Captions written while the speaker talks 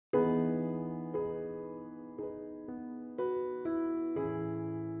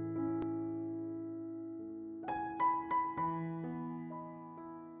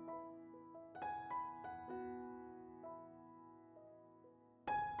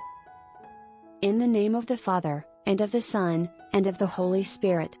In the name of the Father, and of the Son, and of the Holy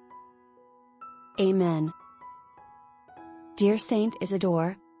Spirit. Amen. Dear Saint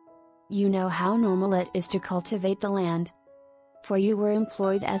Isidore, you know how normal it is to cultivate the land. For you were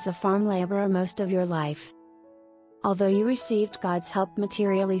employed as a farm laborer most of your life. Although you received God's help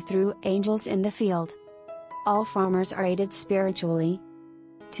materially through angels in the field, all farmers are aided spiritually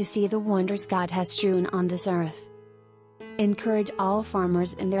to see the wonders God has strewn on this earth. Encourage all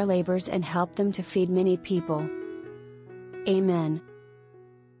farmers in their labors and help them to feed many people. Amen.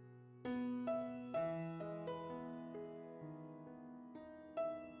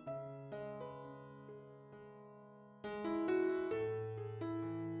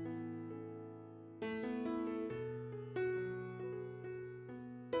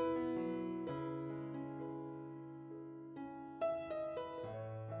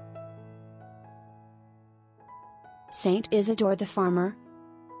 Saint Isidore the Farmer,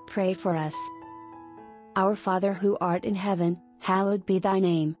 pray for us. Our Father who art in heaven, hallowed be thy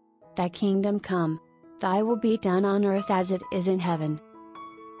name. Thy kingdom come. Thy will be done on earth as it is in heaven.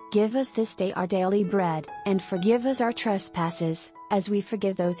 Give us this day our daily bread, and forgive us our trespasses, as we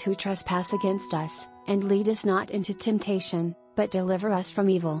forgive those who trespass against us, and lead us not into temptation, but deliver us from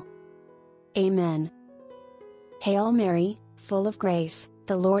evil. Amen. Hail Mary, full of grace,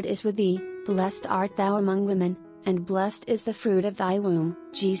 the Lord is with thee, blessed art thou among women, and blessed is the fruit of thy womb,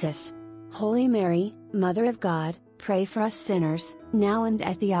 Jesus. Holy Mary, Mother of God, pray for us sinners, now and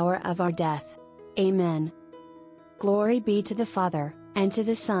at the hour of our death. Amen. Glory be to the Father, and to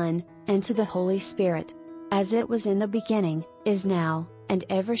the Son, and to the Holy Spirit, as it was in the beginning, is now, and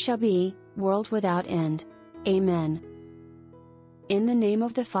ever shall be, world without end. Amen. In the name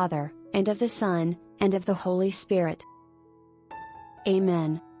of the Father, and of the Son, and of the Holy Spirit.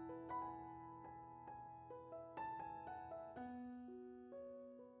 Amen.